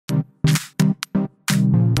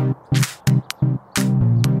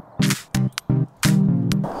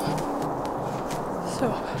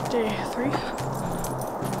day 3.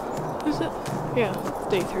 Is it? Yeah,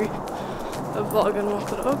 day 3 of vlog and walk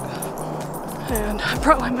the dog. And I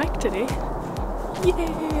brought my mic today.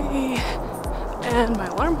 Yay! And my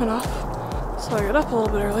alarm went off, so I got up a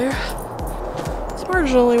little bit earlier. It's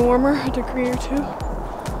marginally warmer, a degree or 2.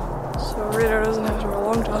 So Radar doesn't have to wear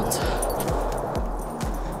long johns.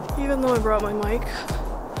 Even though I brought my mic,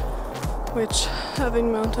 which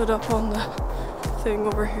having mounted up on the thing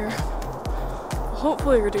over here will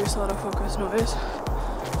hopefully reduce autofocus noise,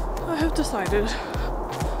 I have decided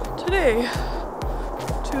today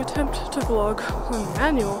to attempt to vlog on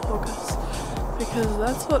manual focus, because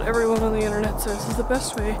that's what everyone on the internet says is the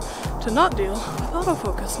best way to not deal with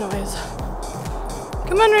autofocus noise.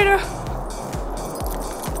 Come on, Rita!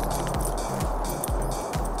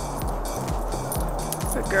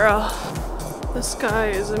 Good girl. The sky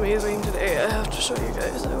is amazing today. I have to show you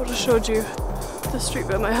guys. I would have showed you the street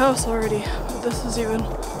by my house already, but this is even,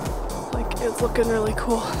 like, it's looking really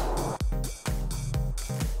cool.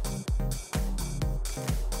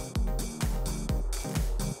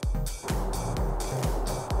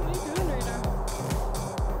 What are you doing right now?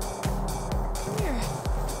 Come here.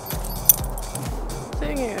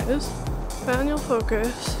 Thing is, manual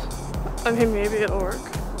focus, I mean, maybe it'll work.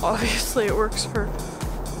 Obviously it works for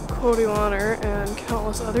Cody Warner and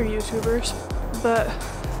countless other YouTubers, but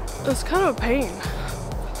it's kind of a pain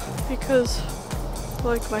because,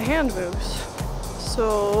 like, my hand moves.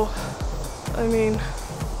 So, I mean,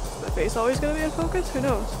 is my face always gonna be in focus? Who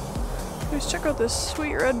knows? Let's check out this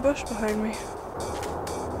sweet red bush behind me.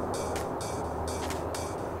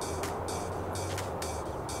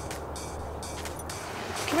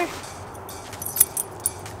 Come here.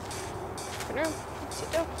 Come here.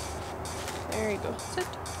 Sit down. There you go. Sit.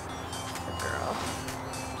 Good girl.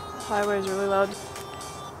 The highway is really loud.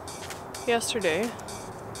 Yesterday,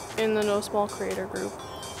 in the No Small Creator group,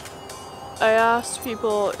 I asked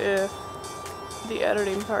people if the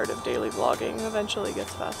editing part of daily vlogging eventually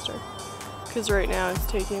gets faster. Because right now it's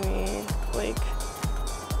taking me like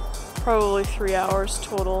probably 3 hours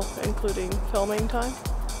total, including filming time.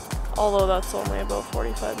 Although that's only about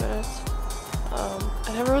 45 minutes.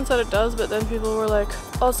 And everyone said it does, but then people were like,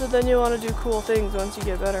 also then you want to do cool things once you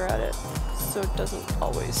get better at it. So it doesn't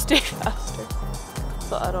always stay faster.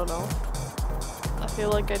 So I don't know. I feel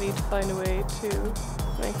like I need to find a way to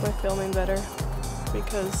make my filming better,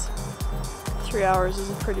 because 3 hours is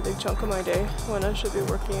a pretty big chunk of my day when I should be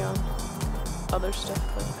working on other stuff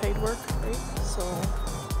like paid work, right? So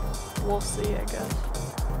we'll see, I guess.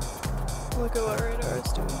 Look at what Radar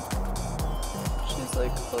is doing. She's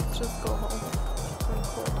like, let's just go home. I'm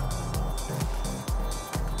cold.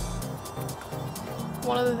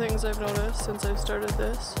 One of the things I've noticed since I've started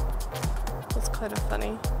this, that's kind of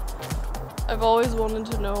funny, I've always wanted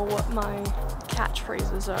to know what my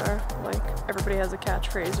catchphrases are. Like, everybody has a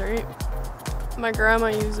catchphrase, right? My grandma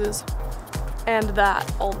uses "and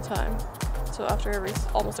that" all the time. So after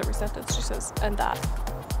almost every sentence she says "and that."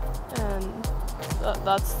 And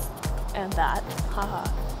that's "and that," haha.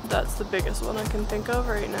 That's the biggest one I can think of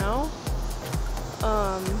right now.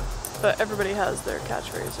 But everybody has their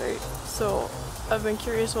catchphrase, right? So I've been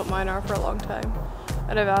curious what mine are for a long time.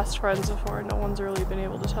 And I've asked friends before and no one's really been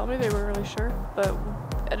able to tell me. They weren't really sure. But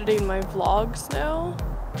editing my vlogs now,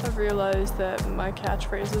 I've realized that my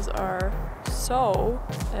catchphrases are "so"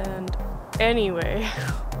 and "anyway."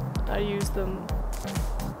 I use them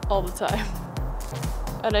all the time.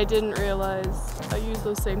 And I didn't realize I use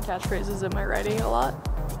those same catchphrases in my writing a lot.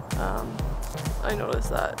 I noticed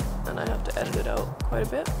that and I have to edit it out quite a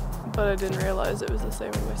bit, but I didn't realize it was the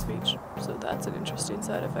same in my speech. So that's an interesting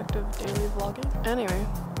side effect of daily vlogging. Anyway,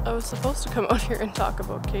 I was supposed to come out here and talk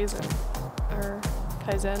about Kaizen, or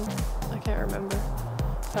Kaizen, I can't remember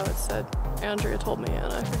how it's said. Andrea told me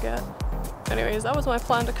and I forget. Anyways, that was my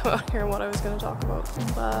plan to come out here and what I was going to talk about,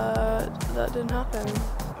 but that didn't happen.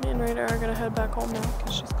 Me and Radar are going to head back home now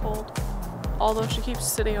because she's cold. Although she keeps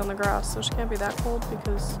sitting on the grass, so she can't be that cold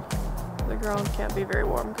because the ground can't be very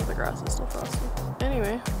warm because the grass is still frosty.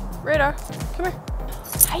 Anyway, Radar, come here.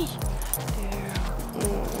 Hi. There.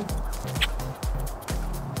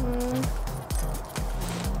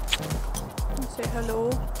 Say hello.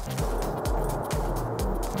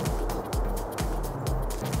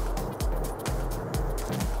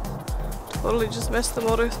 Totally just missed the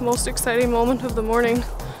most exciting moment of the morning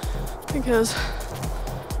because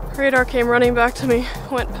Radar came running back to me,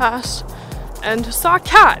 went past, and saw a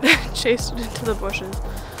cat, chased it into the bushes.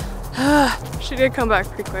 She did come back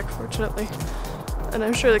pretty quick, fortunately. And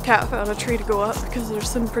I'm sure the cat found a tree to go up because there's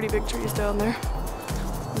some pretty big trees down there.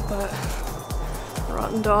 But,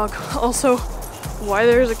 rotten dog. Also, why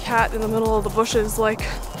there's a cat in the middle of the bushes, like,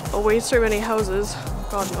 away so many houses.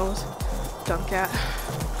 God knows. Dumb cat.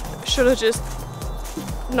 Should have just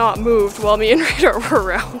not moved while me and Radar were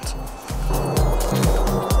around.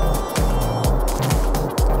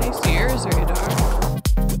 Nice ears, Radar.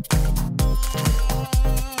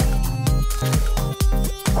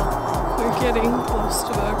 We're getting close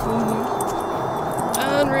to back home now.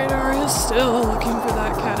 And Radar is still looking for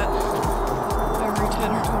that cat every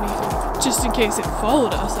 10 or 20 feet. Just in case it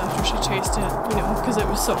followed us after she chased it, you know, because it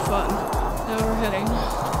was so fun. Now we're heading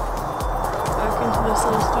back into this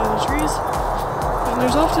little stand of trees. And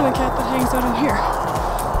there's often a cat that hangs out in here.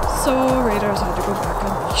 So Radar's had to go back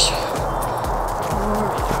on leash.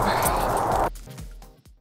 Alright.